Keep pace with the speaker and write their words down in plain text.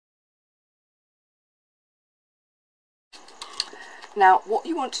Now what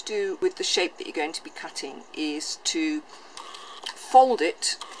you want to do with the shape that you're going to be cutting is to fold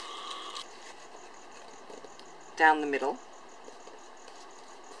it down the middle.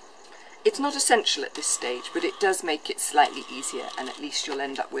 It's not essential at this stage, but it does make it slightly easier, and at least you'll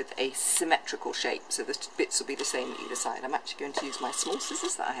end up with a symmetrical shape, so the bits will be the same on either side. I'm actually going to use my small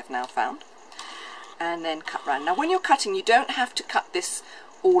scissors that I have now found, and then cut round. Now when you're cutting, you don't have to cut this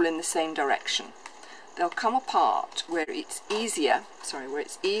all in the same direction. They'll come apart where it's easier,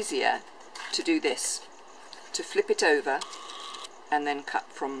 to do this, to flip it over and then cut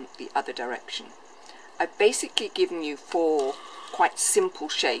from the other direction. I've basically given you 4 quite simple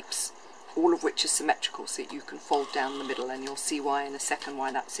shapes, all of which are symmetrical, so you can fold down the middle, and you'll see why in a second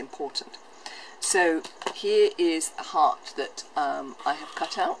why that's important. So here is a heart that I have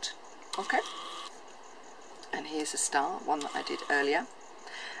cut out, okay, and here's a star, one that I did earlier,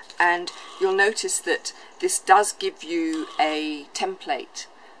 and you'll notice that this does give you a template,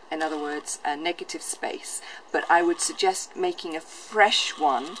 in other words a negative space, but I would suggest making a fresh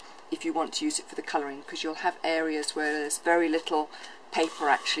one if you want to use it for the colouring, because you'll have areas where there's very little paper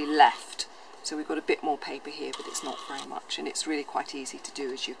actually left. So we've got a bit more paper here, but it's not very much, and it's really quite easy to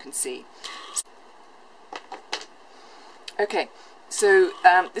do, as you can see. Okay, so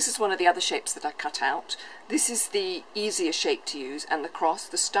this is one of the other shapes that I cut out. This is the easier shape to use, and the cross.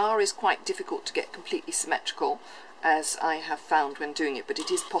 The star is quite difficult to get completely symmetrical, as I have found when doing it, but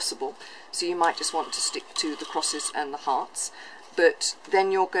it is possible, so you might just want to stick to the crosses and the hearts. But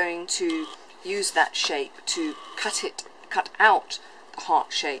then you're going to use that shape to cut out the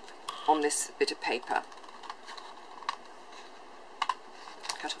heart shape on this bit of paper.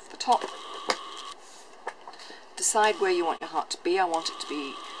 Cut off the top. Decide where you want your heart to be. I want it to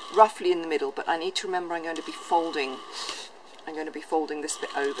be roughly in the middle, but I need to remember I'm going to be folding this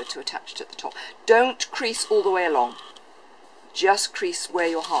bit over to attach it at the top. Don't crease all the way along. Just crease where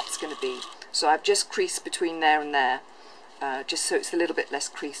your heart's going to be. So I've just creased between there and there. Just so it's a little bit less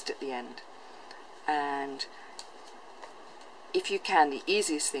creased at the end. And if you can, the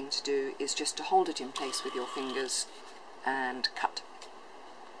easiest thing to do is just to hold it in place with your fingers and cut.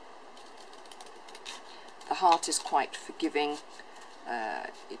 The heart is quite forgiving.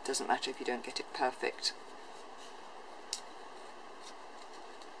 It doesn't matter if you don't get it perfect.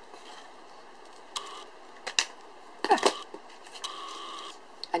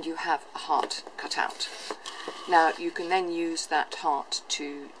 And you have a heart cut out. Now you can then use that heart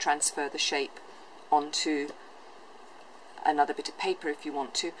to transfer the shape onto another bit of paper if you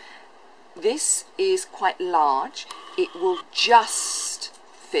want to. This is quite large. It will just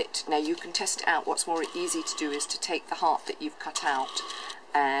fit. Now you can test it out. What's more easy to do is to take the heart that you've cut out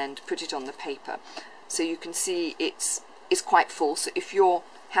and put it on the paper. So you can see it's quite full, so if you're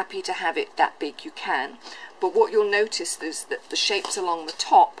happy to have it that big you can. But what you'll notice is that the shapes along the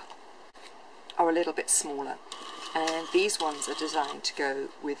top are a little bit smaller, and these ones are designed to go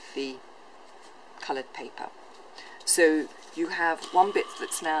with the coloured paper. So you have one bit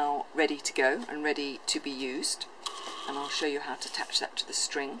that's now ready to go and ready to be used, and I'll show you how to attach that to the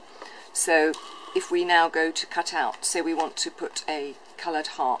string. So if we now go to cut out, say we want to put a coloured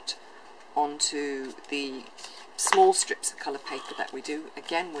heart onto the small strips of coloured paper that we do,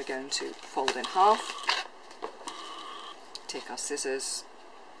 again we're going to fold in half, take our scissors,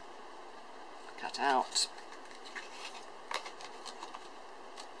 cut out,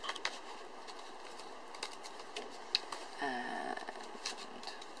 and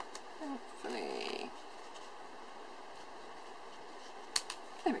hopefully,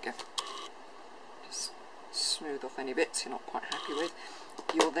 there we go, just smooth off any bits you're not quite happy with.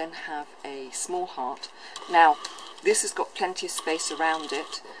 You'll then have a small heart. Now this has got plenty of space around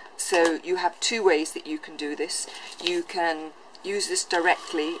it, so you have 2 ways that you can do this. You can use this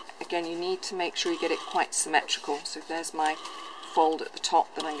directly. Again, you need to make sure you get it quite symmetrical. So if there's my fold at the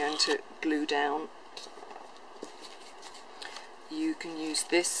top that I'm going to glue down, you can use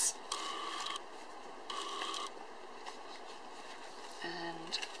this,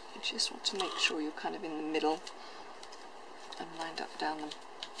 and you just want to make sure you're kind of in the middle and lined up down them.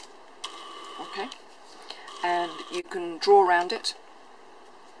 Okay, and you can draw around it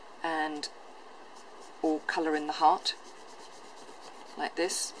and or colour in the heart like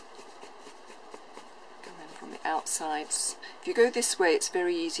this. Come in from the outsides. If you go this way, it's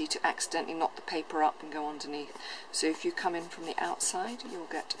very easy to accidentally knock the paper up and go underneath. So if you come in from the outside, you'll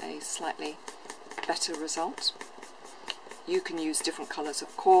get a slightly better result. You can use different colours,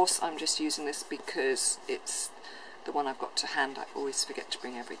 of course. I'm just using this because it's the one I've got to hand. I always forget to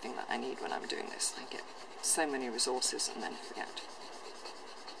bring everything that I need when I'm doing this. I get so many resources and then forget.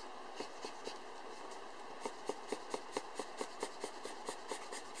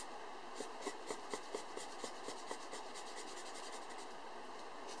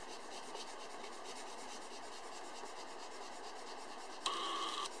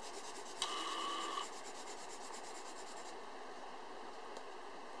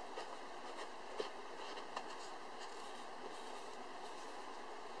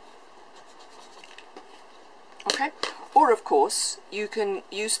 Or of course you can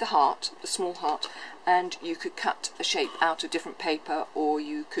use the heart, the small heart, and you could cut a shape out of different paper, or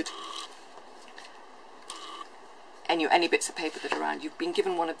you could any bits of paper that are around. You've been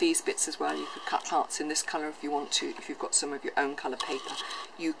given one of these bits as well. You could cut hearts in this colour if you want to. If you've got some of your own colour paper,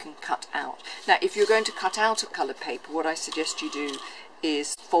 you can cut out. Now if you're going to cut out a coloured paper, what I suggest you do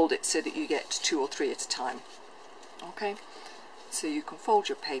is fold it so that you get 2 or 3 at a time. Okay, so you can fold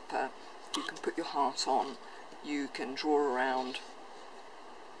your paper, you can put your heart on, you can draw around.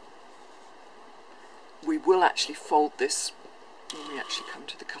 We will actually fold this when we actually come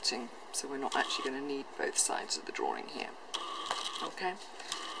to the cutting, so we're not actually going to need both sides of the drawing here. Okay,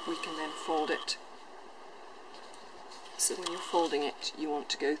 we can then fold it. So when you're folding it, you want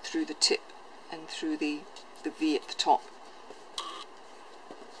to go through the tip and through the V at the top,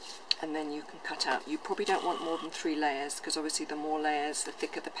 and then you can cut out. You probably don't want more than 3 layers, because obviously the more layers the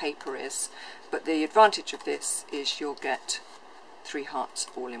thicker the paper is, but the advantage of this is you'll get 3 hearts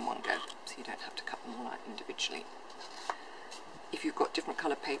all in one go, so you don't have to cut them all out individually. If you've got different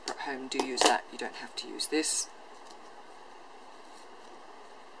colour paper at home, do use that. You don't have to use this.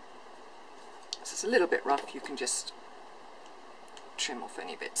 So it's a little bit rough. You can just trim off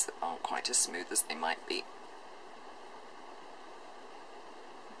any bits that aren't quite as smooth as they might be.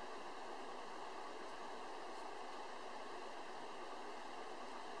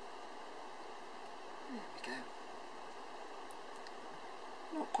 There we go.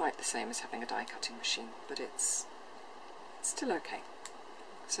 Not quite the same as having a die cutting machine, but it's still okay.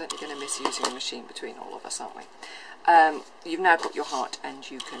 Certainly going to miss using a machine between all of us, aren't we? You've now got your heart, and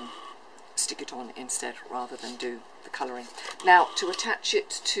you can stick it on instead rather than do the colouring. Now to attach it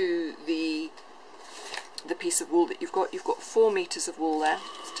to the piece of wool that you've got 4 meters of wool there.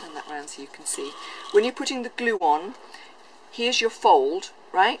 Let's turn that around so you can see. When you're putting the glue on, here's your fold,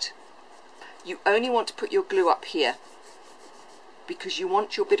 right? You only want to put your glue up here, because you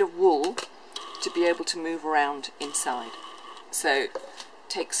want your bit of wool to be able to move around inside. So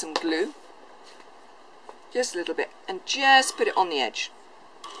take some glue, just a little bit, and just put it on the edge.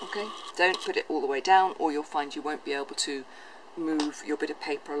 Okay, don't put it all the way down, or you'll find you won't be able to move your bit of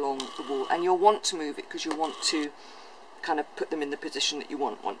paper along the wall. And you'll want to move it because you'll want to kind of put them in the position that you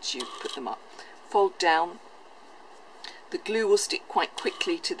want once you put them up. Fold down. The glue will stick quite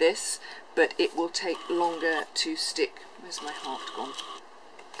quickly to this, but it will take longer to stick. Where's my heart gone?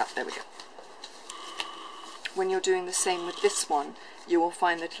 Oh, there we go. When you're doing the same with this one, you will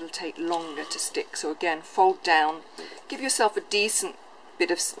find that it'll take longer to stick. So again, fold down, give yourself a decent bit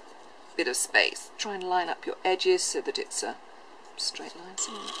of space. Try and line up your edges so that it's a straight line.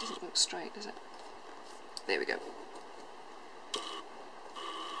 Something that doesn't look straight, does it? There we go.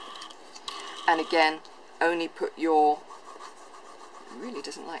 And again, only put your, it really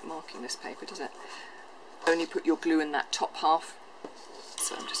doesn't like marking this paper, does it? Only put your glue in that top half.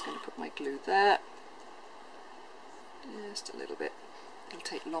 So I'm just going to put my glue there. Just a little bit. It'll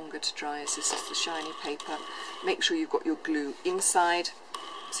take longer to dry as this is the shiny paper. Make sure you've got your glue inside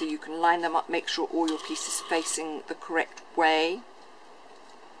so you can line them up. Make sure all your pieces are facing the correct way,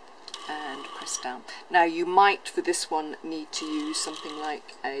 and press down. Now you might for this one need to use something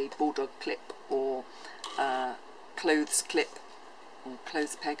like a bulldog clip or a clothes clip, or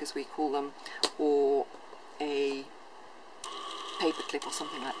clothes peg as we call them, or a paper clip or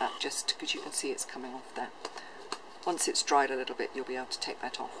something like that, just because you can see it's coming off there. Once it's dried a little bit, you'll be able to take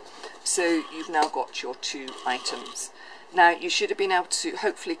that off. So you've now got your 2 items. Now you should have been able to,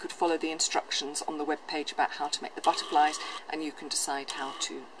 hopefully could follow the instructions on the web page about how to make the butterflies, and you can decide how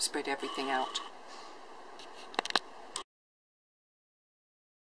to spread everything out